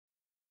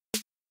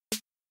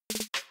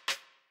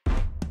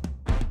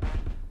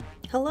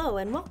Hello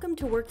and welcome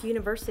to Work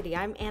University.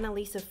 I'm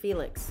Annalisa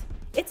Felix.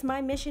 It's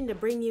my mission to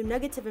bring you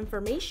nuggets of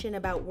information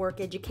about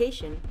work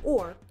education,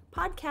 or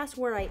podcasts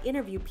where I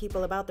interview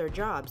people about their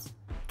jobs.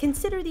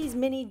 Consider these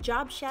mini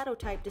job shadow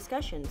type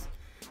discussions.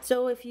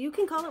 So if you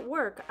can call it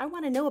work, I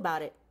want to know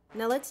about it.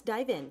 Now let's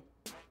dive in.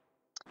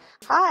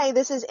 Hi,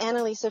 this is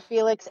Annalisa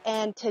Felix,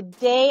 and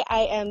today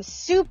I am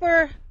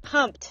super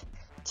pumped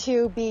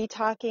to be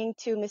talking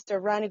to Mr.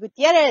 Ronnie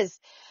Gutierrez,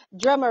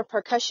 drummer,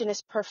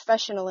 percussionist,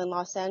 professional in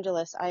Los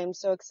Angeles. I am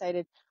so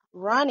excited.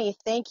 Ronnie,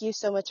 thank you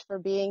so much for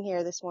being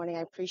here this morning.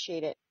 I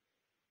appreciate it.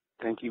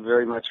 Thank you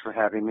very much for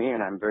having me,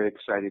 and I'm very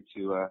excited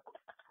to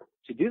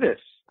do this.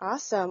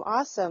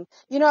 Awesome.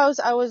 You know,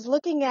 I was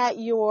looking at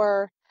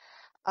your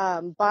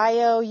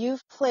bio.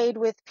 You've played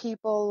with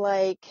people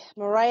like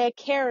Mariah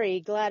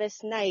Carey,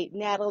 Gladys Knight,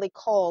 Natalie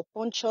Cole,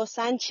 Poncho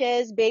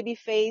Sanchez,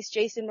 Babyface,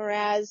 Jason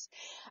Mraz.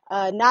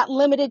 Not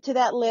limited to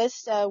that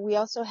list. We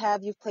also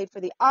have you've played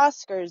for the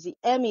Oscars, the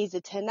Emmys,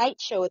 the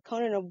Tonight Show with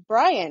Conan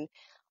O'Brien.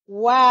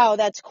 Wow,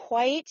 that's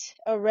quite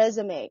a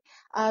resume.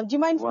 Do you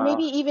mind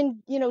maybe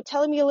even,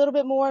 telling me a little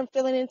bit more and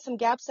filling in some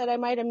gaps that I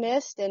might have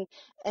missed and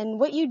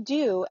what you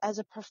do as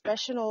a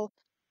professional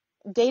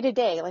day to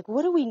day? Like,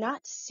 what do we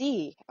not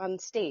see on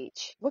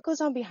stage? What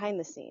goes on behind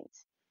the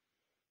scenes?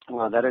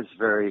 Well, that is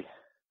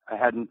I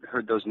hadn't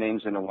heard those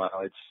names in a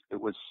while. It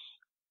was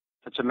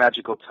such a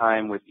magical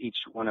time with each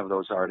one of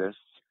those artists,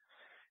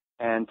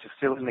 and to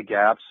fill in the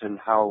gaps and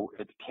how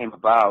it came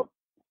about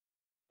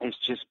is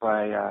just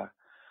by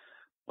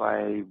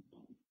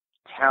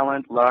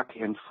talent, luck,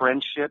 and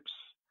friendships,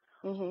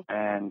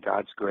 and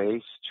God's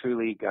grace,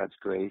 truly God's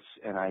grace.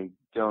 And I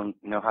don't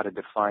know how to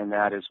define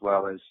that, as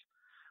well as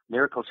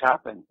miracles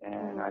happen.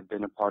 And I've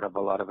been a part of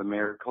a lot of the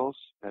miracles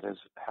that has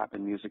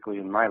happened musically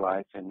in my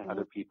life and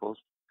other people's.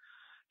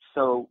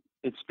 So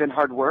it's been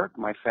hard work.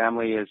 My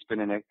family has been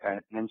an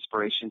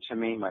inspiration to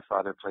me. My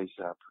father plays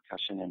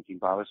percussion and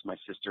timbales. My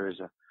sister is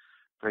a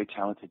very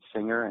talented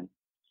singer, and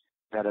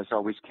that has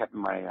always kept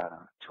my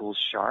tools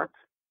sharp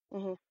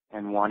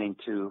and wanting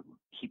to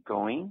keep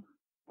going,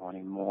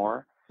 wanting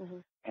more.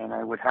 And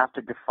I would have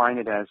to define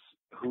it as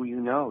who you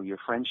know, your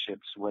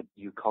friendships, what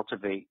you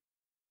cultivate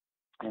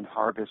and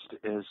harvest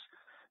is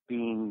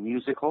being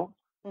musical,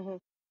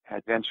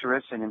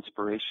 adventurous, and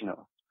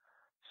inspirational.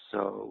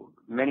 So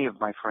many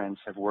of my friends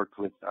have worked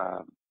with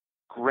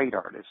great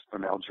artists,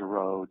 from El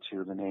Giro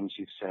to the names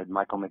you've said,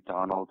 Michael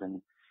McDonald,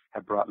 and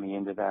have brought me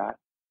into that.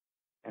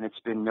 And it's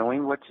been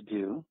knowing what to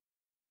do,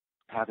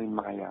 having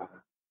my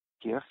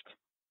gift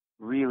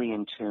really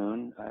in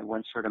tune. I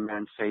once heard a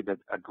man say that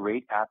a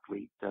great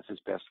athlete does his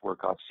best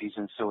work off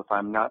season. So if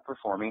I'm not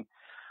performing,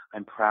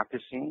 I'm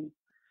practicing.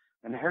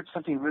 And I heard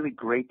something really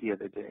great the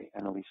other day,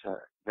 Annalisa,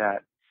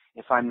 that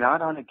if I'm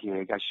not on a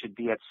gig, I should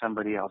be at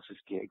somebody else's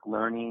gig,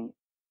 learning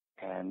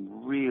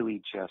and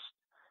really just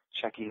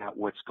checking out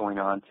what's going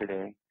on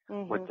today,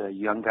 what the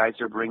young guys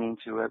are bringing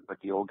to it, what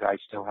the old guys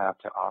still have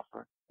to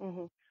offer.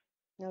 No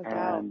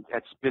doubt. And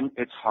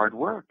it's hard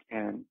work.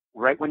 And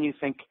right when you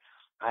think,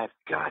 I've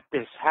got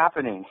this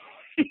happening,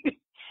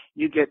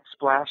 you get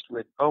splashed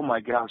with, oh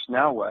my gosh,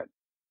 now what?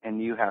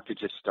 And you have to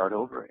just start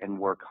over and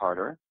work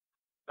harder.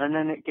 And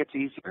then it gets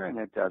easier and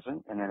it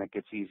doesn't. And then it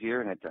gets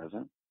easier and it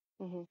doesn't.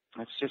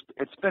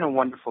 It's been a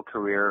wonderful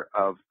career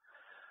of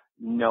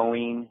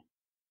knowing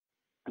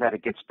that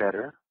it gets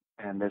better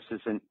and this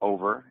isn't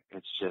over.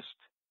 It's just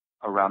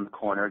around the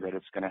corner that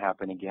it's going to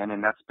happen again.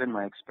 And that's been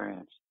my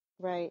experience.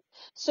 Right.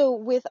 So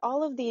with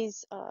all of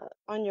these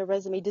on your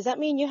resume, does that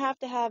mean you have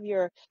to have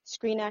your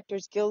Screen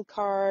Actors Guild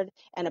card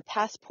and a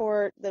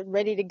passport that's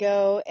ready to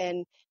go?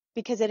 And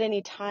because at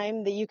any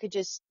time that you could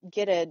just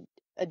get a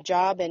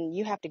job and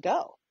you have to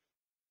go?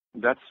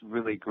 That's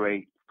really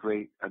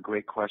a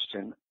great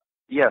question.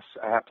 Yes,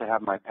 I have to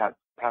have my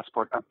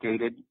passport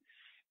updated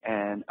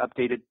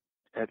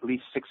at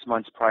least 6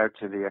 months prior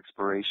to the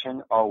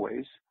expiration,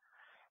 always.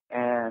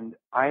 And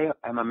I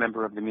am a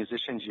member of the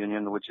Musicians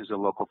Union, which is a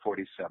local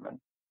 47.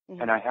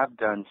 And I have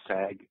done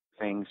SAG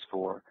things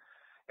for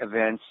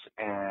events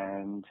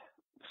and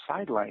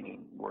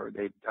sidelining where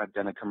I've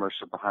done a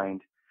commercial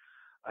behind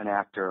an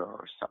actor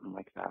or something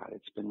like that.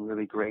 It's been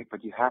really great,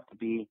 but you have to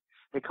be,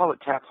 they call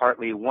it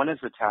Taft-Hartley. One is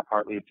the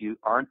Taft-Hartley. If you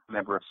aren't a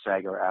member of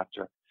SAG or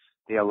AFTRA,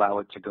 they allow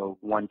it to go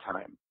one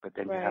time, but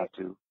then you have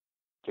to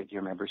get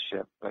your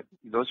membership. But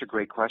those are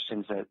great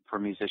questions for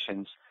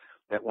musicians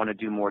that want to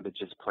do more than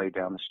just play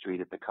down the street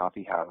at the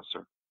coffee house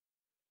or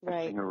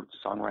a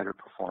singer-songwriter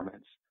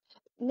performance.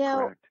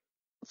 Now,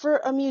 for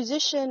a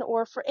musician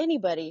or for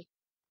anybody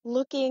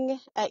looking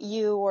at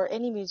you or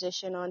any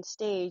musician on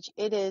stage,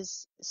 it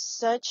is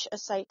such a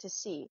sight to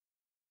see.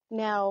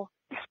 Now,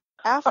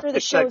 after the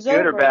show's over,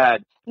 good or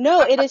bad?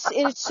 No,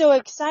 it's so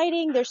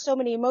exciting. There's so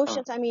many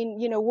emotions. I mean,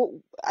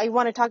 I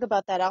want to talk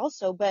about that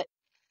also, but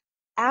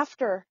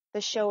after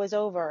the show is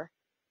over,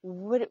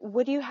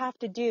 what do you have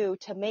to do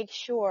to make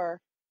sure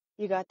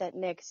you got that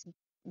next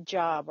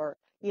job, or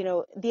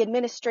the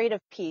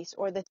administrative piece,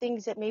 or the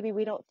things that maybe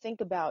we don't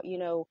think about,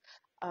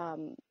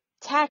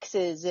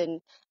 taxes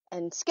and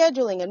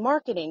scheduling and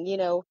marketing,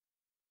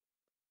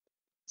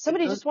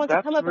 somebody just wants to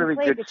That's come up and really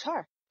play a good.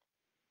 guitar.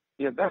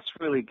 Yeah, that's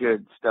really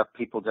good stuff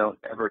people don't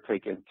ever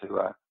take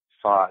into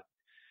thought,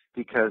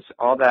 because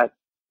all that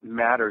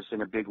matters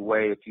in a big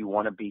way if you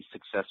want to be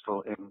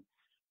successful in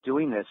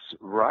doing this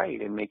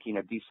right and making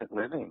a decent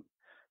living,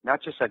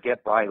 not just a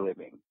get-by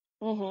living.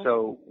 Mm-hmm.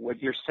 So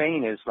what you're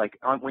saying is, like,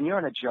 when you're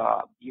on a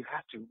job, you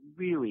have to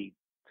really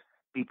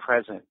be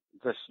present,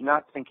 just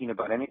not thinking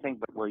about anything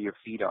but where your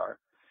feet are,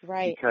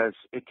 Right. because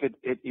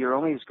you're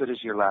only as good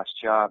as your last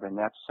job, and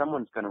that's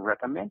someone's going to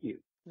recommend you.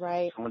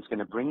 Right. Someone's going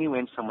to bring you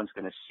in, someone's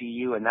going to see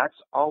you, and that's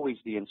always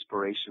the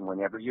inspiration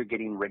whenever you're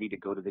getting ready to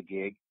go to the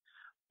gig.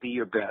 Be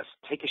your best.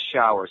 Take a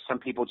shower. Some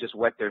people just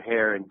wet their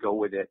hair and go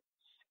with it.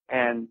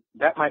 And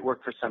that might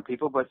work for some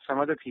people, but some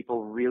other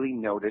people really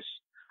notice,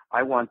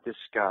 I want this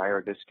guy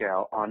or this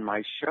gal on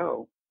my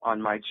show,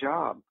 on my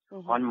job,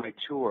 Mm-hmm. on my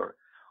tour,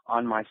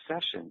 on my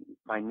session,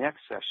 my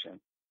next session,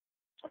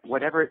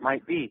 whatever it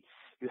might be.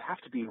 You have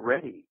to be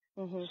ready.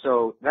 Mm-hmm.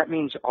 So that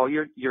means all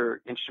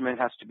your instrument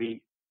has to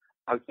be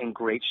in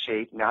great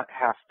shape, not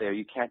half there.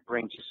 You can't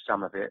bring just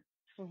some of it.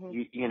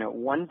 Mm-hmm. You know,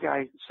 one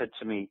guy said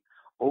to me,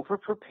 over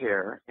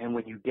prepare, and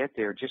when you get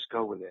there, just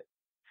go with it.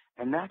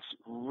 And that's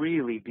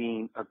really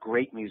being a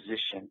great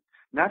musician,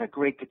 not a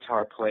great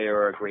guitar player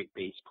or a great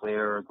bass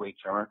player or a great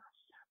drummer,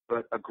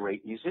 but a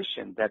great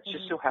musician that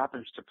just so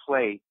happens to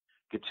play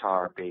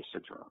guitar, bass,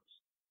 or drums.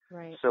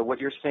 Right. So what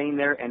you're saying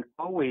there, and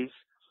always,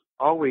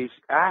 always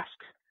ask,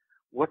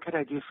 what could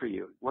I do for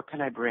you? What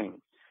can I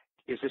bring?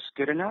 Is this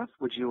good enough?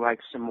 Would you like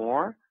some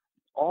more?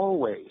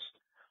 Always.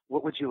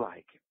 What would you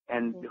like?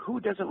 And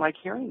who doesn't like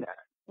hearing that?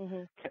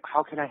 Mm-hmm.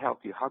 How can I help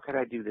you? How could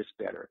I do this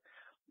better?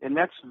 And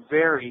that's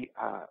very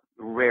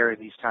rare in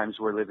these times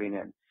we're living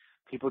in.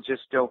 People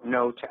just don't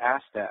know to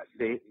ask that.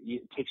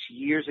 It takes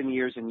years and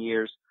years and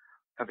years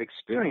of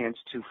experience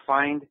to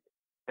find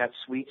that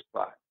sweet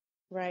spot.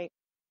 Right.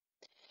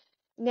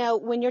 Now,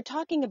 when you're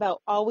talking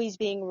about always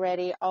being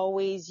ready,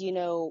 always,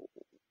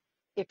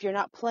 if you're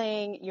not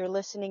playing, you're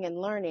listening and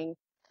learning.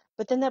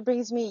 But then that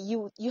brings me,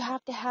 you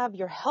have to have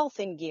your health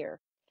in gear.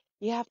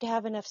 You have to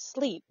have enough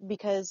sleep,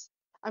 because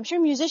I'm sure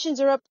musicians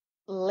are up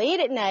late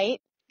at night,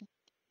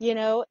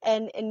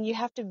 and you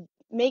have to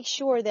make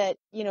sure that,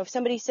 if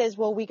somebody says,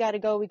 well, we got to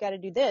go, we got to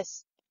do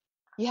this,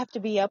 you have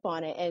to be up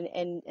on it.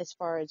 And as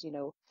far as,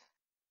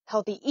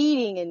 healthy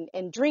eating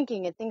and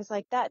drinking and things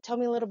like that, tell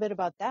me a little bit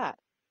about that.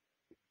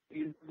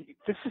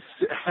 This is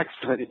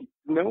excellent.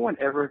 No one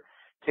ever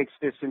takes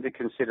this into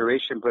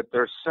consideration, but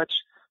there are such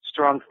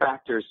strong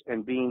factors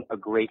in being a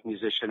great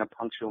musician, a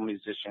punctual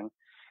musician,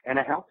 and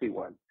a healthy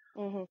one.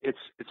 Mm-hmm. It's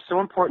so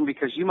important,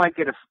 because you might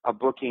get a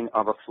booking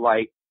of a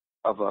flight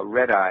of a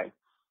red eye,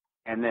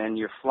 and then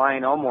you're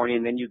flying all morning,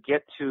 and then you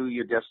get to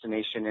your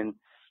destination, and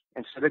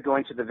instead of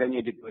going to the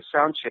venue to do a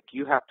sound check,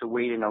 you have to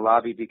wait in a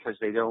lobby because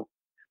they don't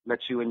let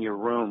you in your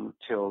room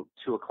till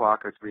 2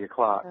 o'clock or 3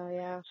 o'clock. Oh,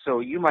 yeah. So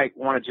you might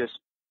want to just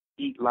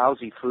eat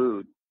lousy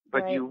food,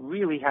 but right. You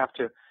really have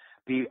to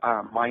be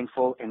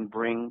mindful and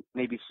bring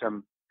maybe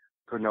some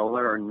granola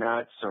or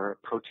nuts or a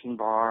protein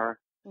bar.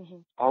 Mm-hmm.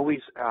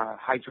 Always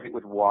hydrate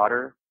with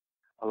water.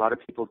 A lot of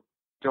people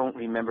don't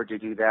remember to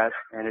do that,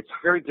 and it's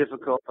very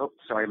difficult. Oh,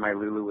 sorry, my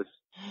Lulu was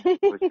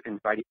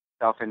inviting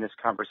herself in this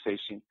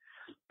conversation.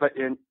 But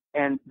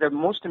and the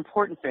most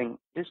important thing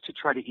is to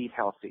try to eat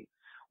healthy.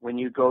 When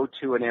you go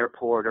to an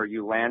airport or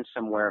you land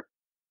somewhere,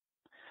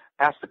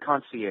 ask the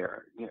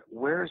concierge,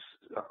 where's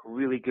a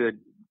really good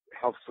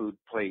health food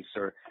place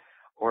or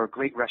a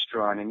great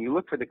restaurant, and you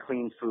look for the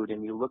clean food,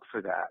 and you look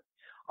for that.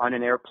 On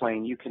an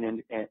airplane, you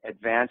can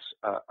advance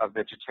a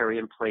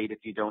vegetarian plate if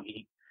you don't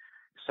eat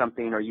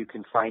something, or you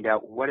can find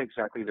out what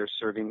exactly they're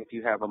serving if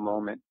you have a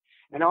moment.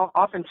 And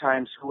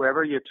oftentimes,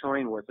 whoever you're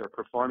touring with or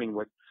performing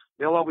with,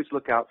 they'll always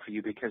look out for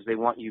you because they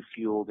want you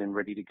fueled and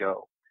ready to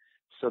go.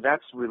 So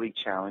that's really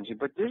challenging.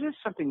 But there is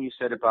something you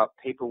said about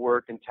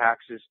paperwork and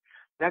taxes.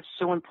 That's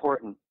so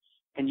important.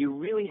 And you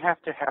really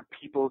have to have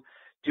people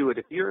do it.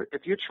 If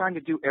you're trying to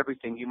do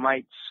everything, you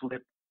might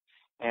slip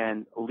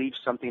and leave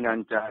something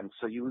undone.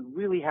 So you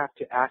really have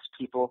to ask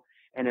people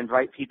and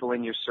invite people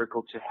in your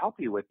circle to help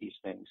you with these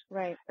things.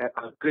 Right.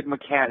 A good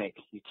mechanic.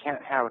 You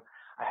can't have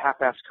a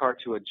half-assed car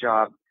to a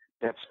job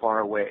that's far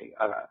away.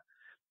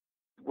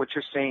 What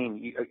you're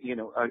saying,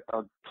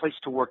 a place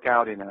to work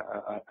out and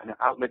an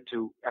outlet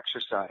to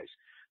exercise.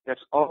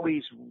 That's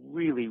always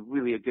really,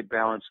 really a good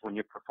balance when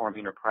you're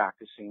performing or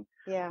practicing.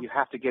 Yeah. You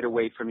have to get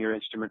away from your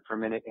instrument for a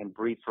minute and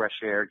breathe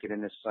fresh air, get in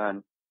the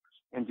sun,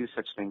 and do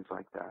such things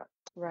like that.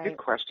 Right. Good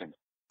question.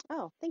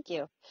 Oh, thank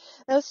you.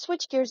 Now let's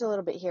switch gears a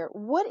little bit here.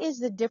 What is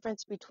the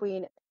difference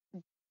between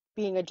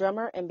being a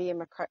drummer and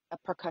being a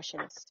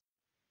percussionist?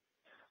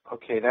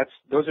 Okay,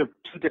 those are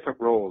two different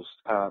roles,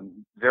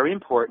 very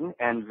important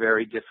and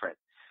very different.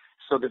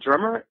 So the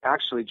drummer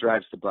actually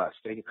drives the bus.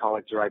 They call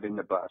it driving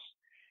the bus.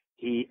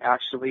 He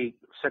actually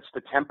sets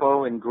the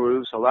tempo and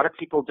grooves. A lot of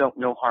people don't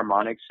know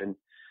harmonics and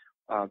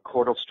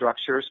chordal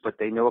structures, but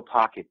they know a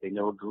pocket, they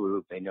know a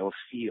groove, they know a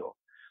feel.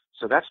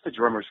 So that's the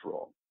drummer's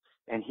role.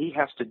 and he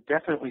has to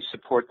definitely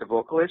support the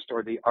vocalist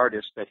or the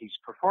artist that he's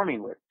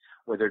performing with,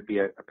 whether it be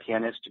a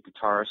pianist, a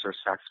guitarist, or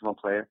a saxophone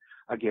player,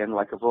 again,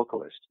 like a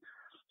vocalist.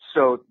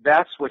 So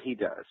that's what he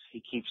does.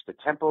 He keeps the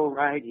tempo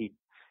right. He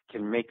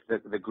can make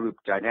the group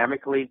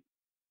dynamically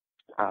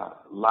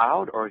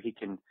loud, or he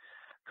can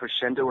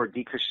crescendo or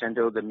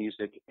decrescendo the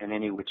music in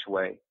any which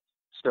way.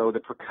 So the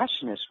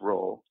percussionist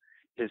role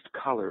is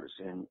colors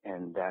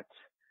and that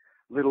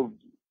little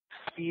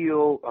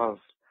feel of,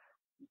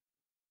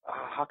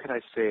 how can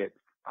I say it?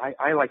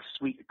 I like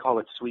call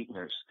it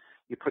sweeteners.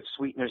 You put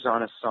sweeteners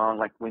on a song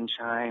like wind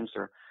chimes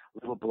or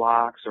little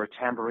blocks or a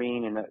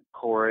tambourine in a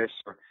chorus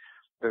or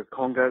the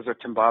congas or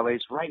timbales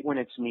right when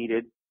it's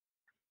needed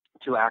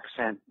to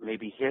accent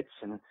maybe hits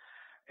and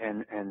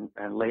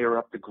layer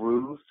up the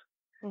groove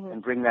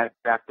and bring that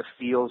back to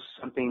feel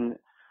something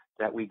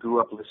that we grew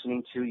up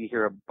listening to. You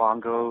hear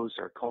bongos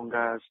or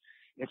congas.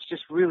 It's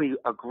just really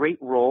a great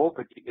role,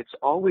 but it's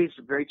always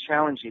very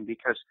challenging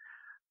because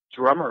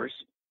drummers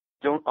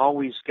don't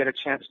always get a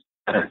chance,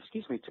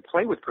 to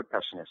play with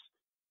percussionists.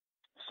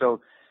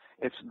 So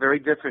it's very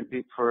different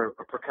for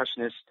a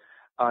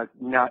percussionist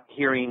not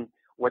hearing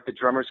what the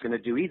drummer's going to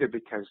do either,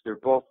 because they're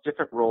both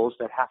different roles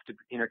that have to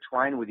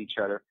intertwine with each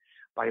other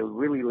by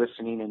really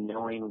listening and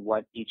knowing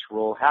what each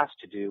role has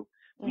to do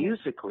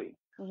musically,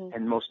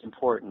 and most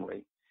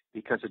importantly,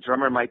 because a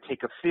drummer might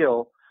take a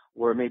fill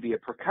where maybe a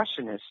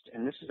percussionist,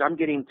 and I'm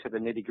getting to the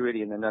nitty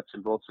gritty and the nuts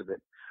and bolts of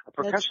it. A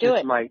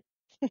percussionist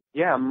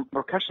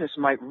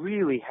might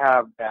really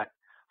have that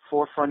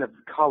forefront of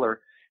color,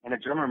 and a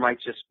drummer might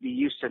just be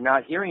used to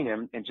not hearing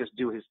him and just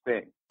do his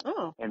thing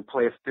and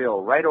play a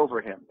fill right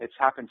over him. It's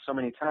happened so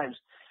many times.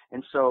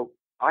 And so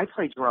I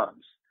play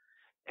drums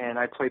and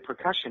I play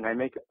percussion. I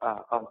make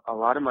a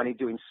lot of money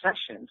doing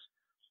sessions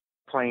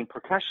playing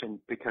percussion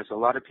because a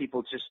lot of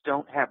people just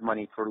don't have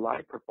money for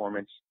live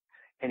performance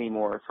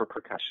anymore for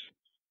percussion.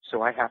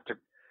 So I have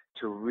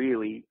to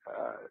really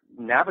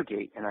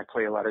navigate, and I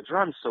play a lot of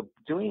drums. So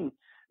doing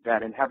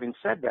that, and having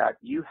said that,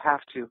 you have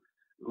to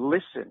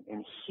listen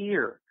and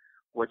hear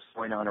what's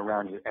going on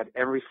around you at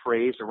every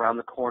phrase, around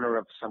the corner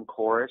of some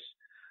chorus,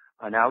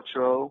 an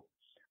outro,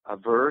 a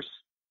verse.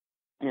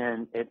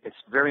 And it's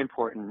very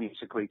important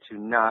musically to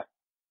not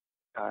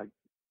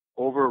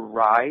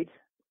override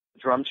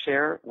drum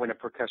chair when a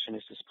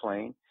percussionist is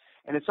playing.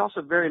 And it's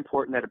also very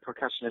important that a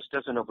percussionist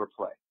doesn't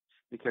overplay,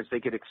 because they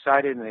get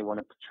excited and they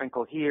want to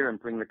trinkle here and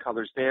bring the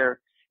colors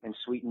there and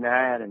sweeten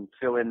that and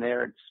fill in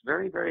there. It's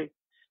very, very,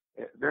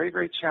 very,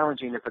 very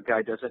challenging if a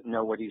guy doesn't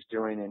know what he's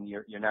doing and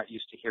you're not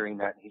used to hearing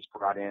that and he's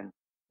brought in.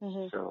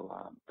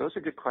 So those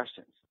are good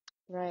questions.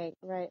 Right.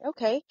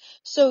 Okay.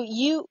 So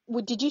you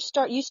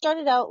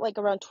started out like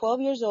around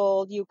 12 years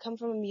old. You come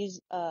from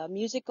a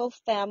musical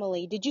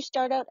family. Did you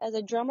start out as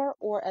a drummer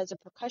or as a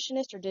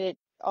percussionist, or did it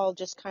all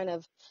just kind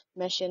of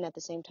mesh in at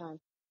the same time?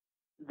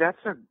 I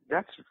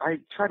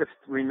try to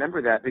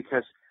remember that,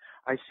 because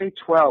I say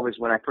 12 is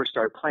when I first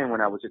started playing. When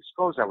I was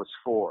exposed, I was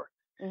 4.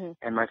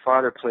 And my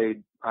father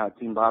played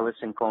timbales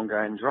and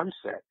conga and drum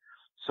set.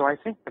 So I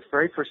think the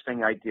very first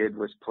thing I did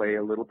was play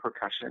a little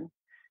percussion.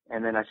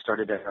 And then I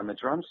started on the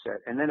drum set.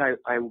 And then I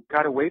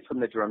got away from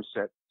the drum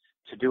set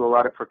to do a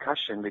lot of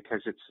percussion,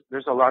 because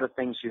there's a lot of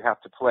things you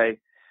have to play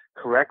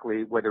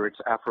correctly, whether it's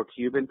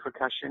Afro-Cuban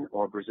percussion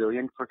or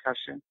Brazilian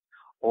percussion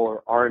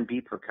or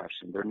R&B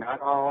percussion. They're not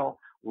all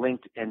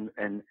linked and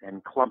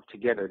clumped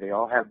together. They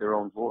all have their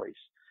own voice.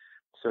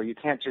 So you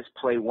can't just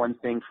play one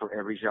thing for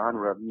every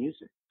genre of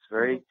music. It's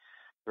very,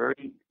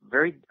 very,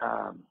 very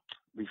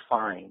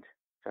refined,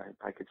 if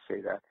I could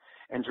say that.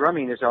 And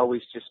drumming has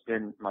always just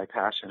been my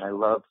passion. I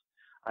love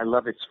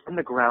it from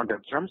the ground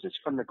up. Drums is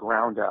from the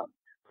ground up.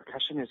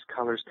 Percussion is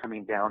colors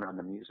coming down on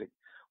the music,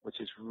 which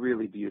is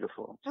really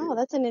beautiful too. Oh,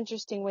 that's an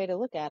interesting way to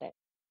look at it.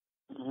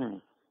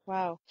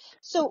 Wow.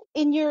 So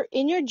in your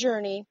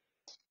journey,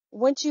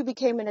 once you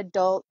became an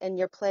adult and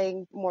you're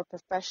playing more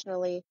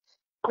professionally,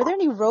 were there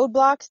any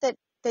roadblocks that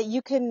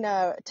you can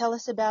tell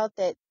us about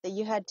that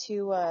you had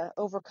to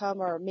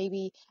overcome, or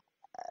maybe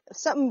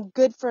something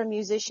good for a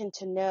musician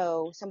to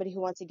know, somebody who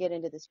wants to get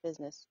into this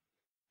business?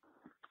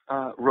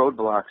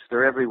 Roadblocks,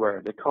 they're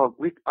everywhere.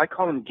 I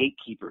call them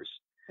gatekeepers,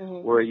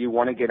 where you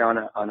want to get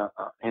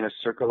in a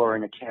circle or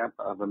in a camp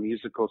of a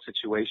musical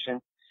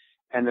situation,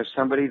 and there's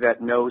somebody that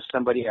knows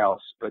somebody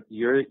else, but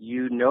you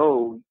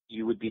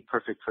would be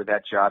perfect for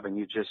that job, and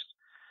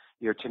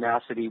your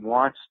tenacity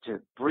wants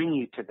to bring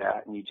you to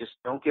that, and you just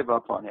don't give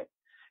up on it.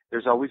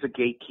 There's always a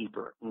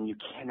gatekeeper, and you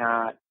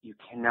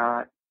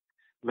cannot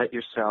let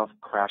yourself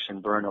crash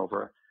and burn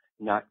over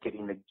not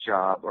getting the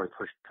job or a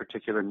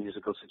particular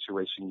musical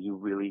situation you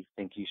really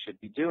think you should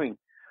be doing.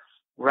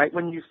 Right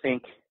when you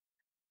think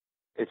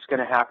it's going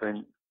to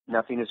happen,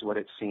 nothing is what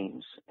it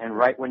seems. And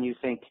right when you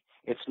think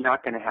it's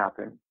not going to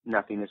happen,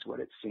 nothing is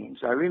what it seems.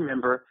 I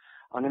remember,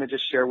 I'm going to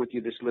just share with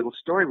you this little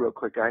story real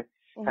quick. I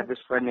had this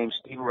friend named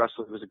Steve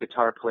Russell, who was a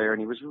guitar player,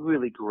 and he was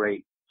really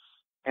great.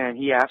 And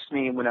he asked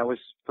me when I was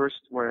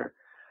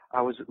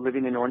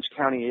living in Orange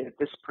County at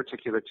this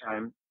particular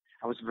time.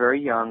 I was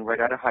very young, right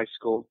out of high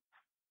school.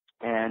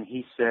 And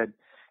he said,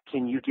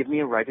 can you give me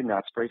a ride to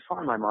Knott's Berry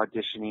Farm? I'm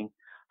auditioning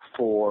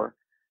for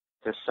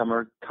the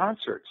summer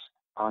concerts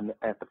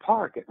at the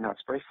park at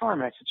Knott's Berry Farm.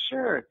 And I said,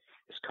 sure.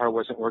 His car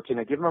wasn't working.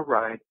 I give him a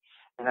ride,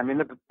 and I'm in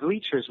the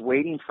bleachers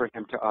waiting for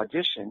him to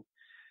audition.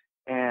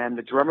 And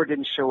the drummer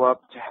didn't show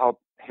up to help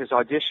his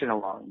audition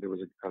along. There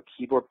was a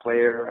keyboard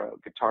player,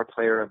 a guitar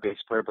player, a bass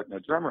player, but no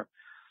drummer.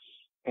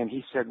 And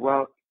he said,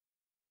 well,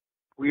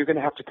 you're going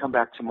to have to come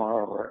back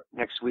tomorrow or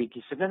next week.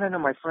 He said, no,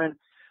 my friend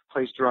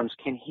plays drums.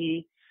 Can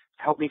he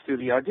help me through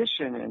the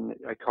audition? And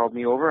I called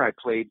me over. I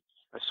played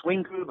a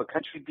swing groove, a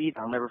country beat,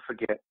 I'll never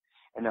forget,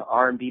 and an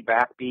R&B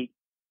backbeat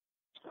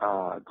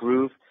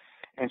groove.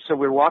 And so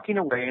we're walking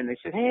away, and they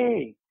said,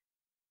 hey.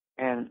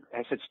 And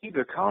I said, Steve,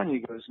 they're calling you.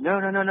 He goes,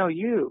 no,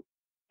 you.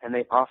 And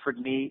they offered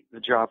me the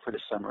job for the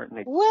summer. And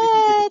they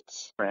What?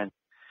 did friend.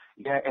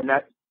 Yeah, and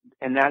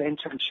that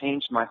intern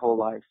changed my whole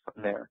life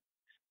from there.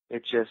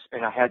 It just,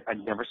 and I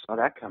never saw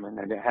that coming.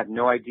 I had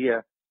no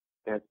idea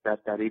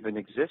that even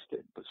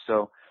existed.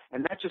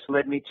 And that just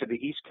led me to the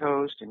East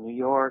Coast and New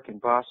York and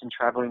Boston,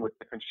 traveling with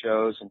different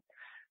shows and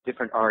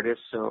different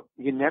artists. So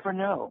you never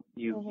know.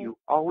 You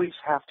always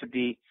have to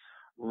be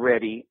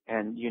ready,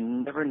 and you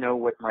never know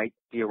what might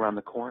be around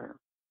the corner.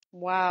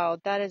 Wow,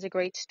 that is a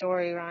great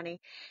story, Ronnie.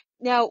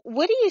 Now,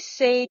 what do you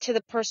say to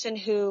the person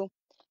who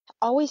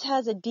always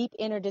has a deep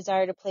inner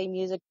desire to play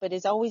music, but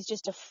is always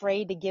just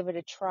afraid to give it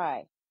a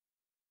try?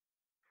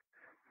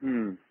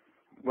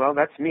 Well,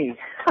 that's me.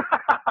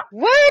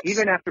 What?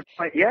 Even after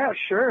playing, yeah,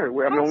 sure.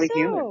 I'm How only so?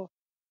 human.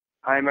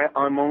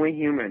 I'm only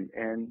human,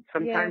 and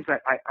sometimes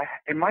I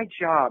in my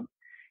job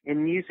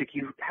in music,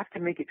 you have to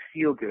make it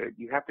feel good.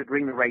 You have to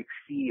bring the right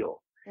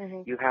feel.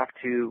 You have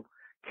to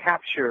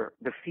capture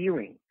the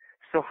feeling.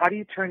 So how do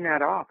you turn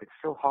that off? It's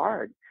so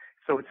hard.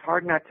 So it's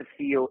hard not to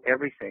feel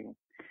everything,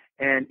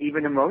 and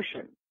even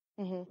emotion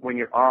when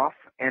you're off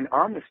and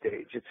on the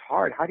stage. It's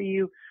hard.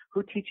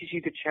 Who teaches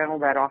you to channel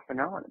that off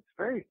and on? It's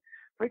very,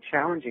 very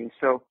challenging.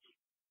 So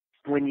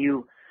when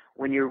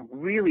you're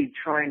really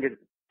trying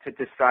to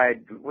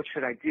decide, what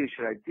should I do?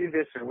 Should I do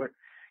this or what?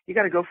 You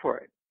got to go for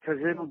it,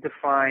 because it'll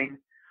define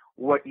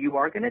what you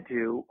are going to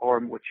do or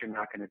what you're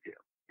not going to do.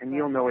 And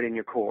you'll know it in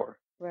your core.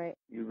 Right.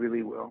 You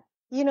really will.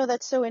 You know,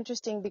 that's so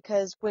interesting,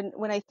 because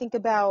when I think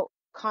about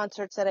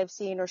concerts that I've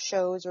seen or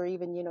shows or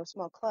even,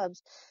 small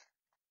clubs,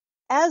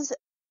 as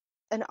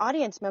an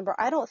audience member,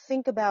 I don't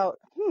think about,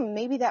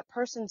 maybe that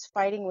person's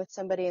fighting with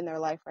somebody in their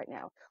life right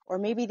now, or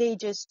maybe they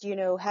just,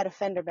 had a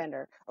fender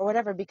bender or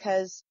whatever,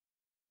 because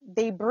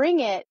they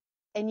bring it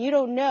and you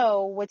don't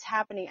know what's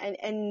happening.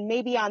 And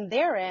maybe on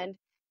their end,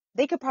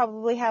 they could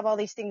probably have all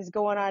these things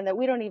going on that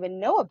we don't even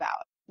know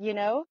about,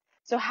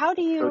 So how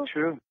do you, So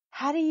true.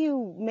 how do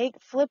you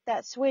flip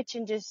that switch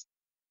and just,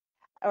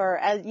 or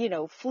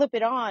flip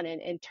it on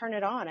and turn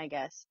it on, I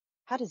guess?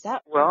 How does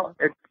that? Well,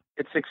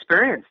 it's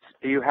experienced.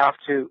 You have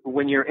to,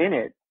 when you're in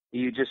it,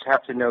 you just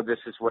have to know this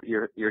is what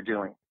you're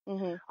doing.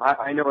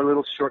 I know a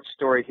little short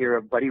story here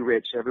of Buddy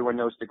Rich. Everyone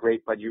knows the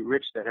great Buddy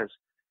Rich that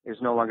is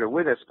no longer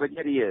with us, but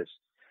yet he is.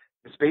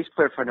 This bass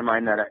player friend of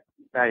mine that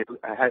I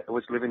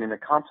was living in a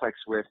complex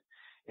with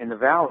in the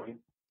Valley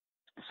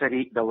said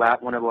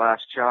one of the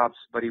last jobs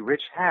Buddy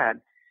Rich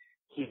had,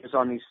 he was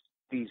on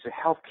these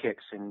health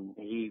kicks, and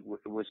he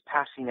was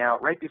passing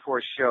out right before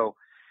a show,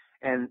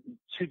 and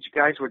two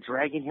guys were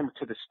dragging him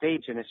to the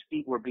stage, and his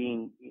feet were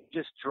being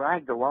just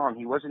dragged along.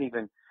 He wasn't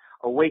even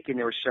awake, and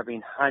they were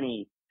shoving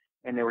honey,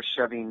 and they were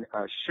shoving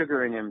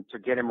sugar in him to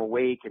get him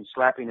awake and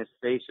slapping his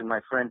face. And my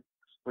friend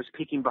was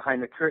peeking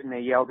behind the curtain.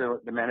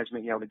 The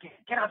management yelled,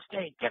 get on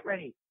stage, get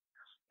ready.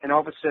 And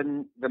all of a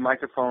sudden, the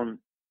microphone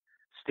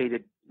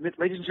stated,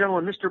 ladies and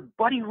gentlemen, Mr.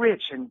 Buddy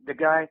Rich. And the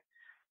guy,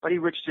 Buddy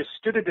Rich, just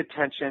stood at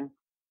attention,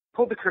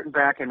 pulled the curtain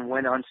back, and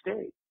went on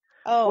stage.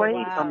 Oh, played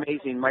wow.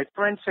 amazing. My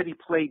friend said he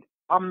played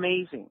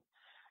amazing.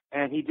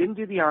 And he didn't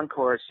do the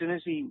encore. As soon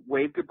as he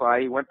waved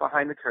goodbye, he went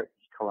behind the curtain,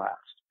 he collapsed.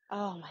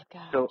 Oh, my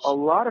gosh. So a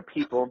lot of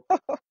people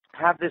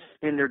have this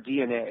in their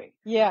DNA.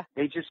 Yeah.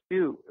 They just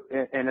do.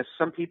 And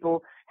some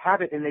people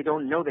have it and they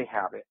don't know they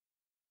have it.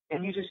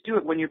 And you just do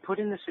it. When you're put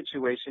in the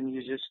situation,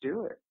 you just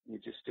do it. You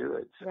just do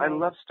it. Right. I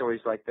love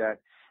stories like that.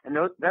 And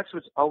that's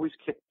what's always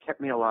kept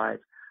me alive.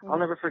 I'll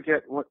never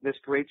forget this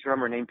great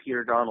drummer named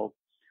Peter Donald.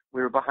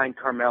 We were behind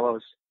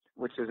Carmelo's,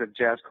 which is a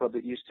jazz club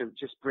that used to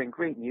just bring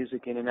great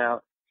music in and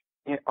out,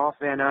 off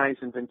Van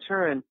Nuys and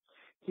Ventura. And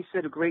he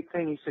said a great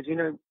thing. He said,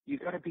 you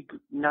got to be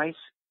nice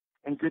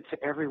and good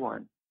to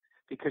everyone,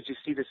 because you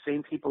see the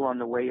same people on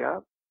the way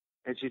up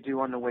as you do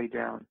on the way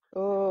down.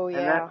 Oh, yeah.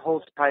 And that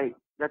holds tight.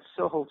 That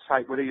still holds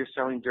tight, whether you're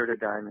selling dirt or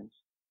diamonds.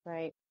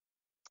 Right.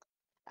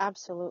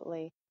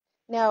 Absolutely.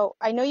 Now,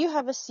 I know you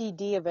have a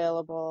CD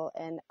available,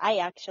 and I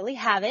actually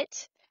have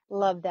it.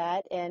 Love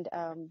that. And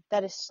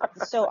that is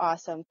so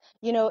awesome.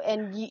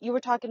 And you were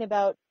talking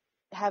about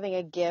having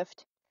a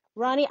gift.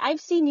 Ronnie,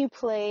 I've seen you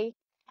play,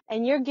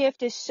 and your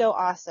gift is so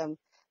awesome.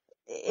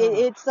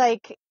 It's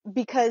like,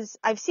 because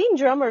I've seen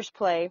drummers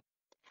play,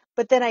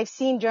 but then I've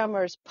seen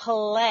drummers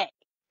play.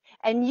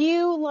 And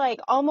you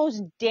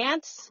almost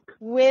dance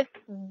with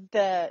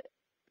the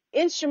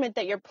instrument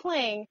that you're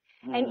playing.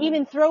 and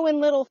even throw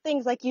in little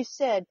things like you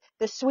said,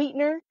 the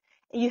sweetener.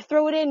 You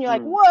throw it in, you're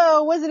like,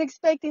 whoa, wasn't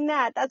expecting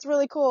that. That's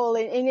really cool.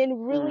 And it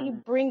really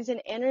brings an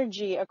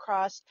energy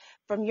across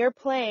from your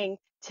playing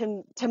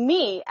to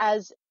me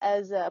as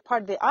a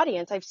part of the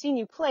audience. I've seen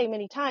you play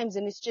many times,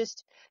 and it's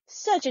just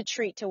such a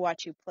treat to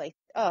watch you play.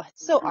 Oh,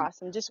 it's so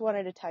awesome. Just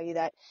wanted to tell you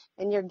that.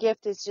 And your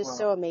gift is just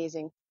so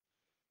amazing.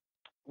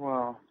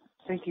 Well,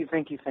 thank you.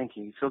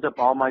 You filled up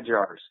all my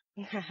jars.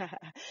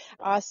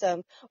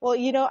 Awesome. Well,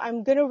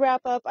 I'm going to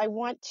wrap up. I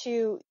want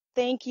to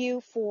thank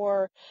you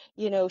for,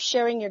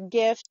 sharing your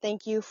gift.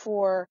 Thank you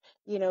for,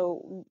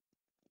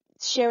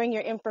 sharing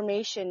your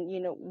information,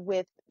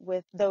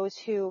 with those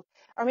who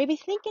are maybe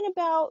thinking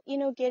about,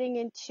 getting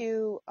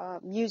into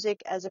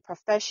music as a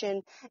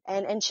profession,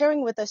 and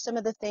sharing with us some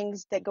of the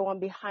things that go on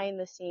behind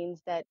the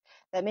scenes that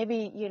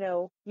maybe,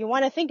 you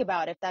want to think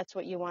about if that's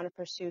what you want to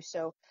pursue.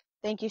 So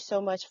thank you so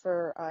much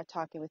for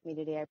talking with me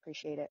today. I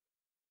appreciate it.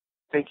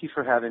 Thank you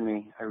for having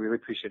me. I really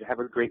appreciate it. Have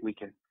a great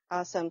weekend.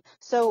 Awesome.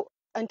 So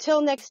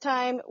until next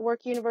time,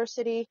 Work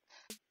University,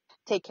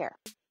 take care.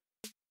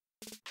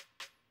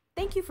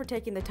 Thank you for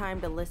taking the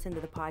time to listen to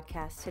the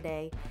podcast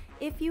today.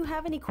 If you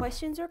have any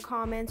questions or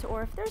comments,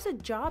 or if there's a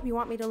job you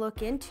want me to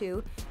look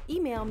into,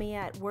 email me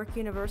at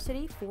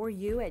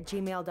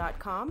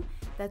workuniversity4u@gmail.com.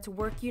 That's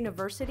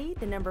workuniversity,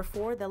 the number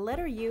 4, the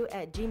letter U,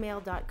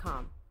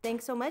 @gmail.com.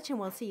 Thanks so much, and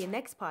we'll see you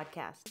next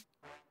podcast.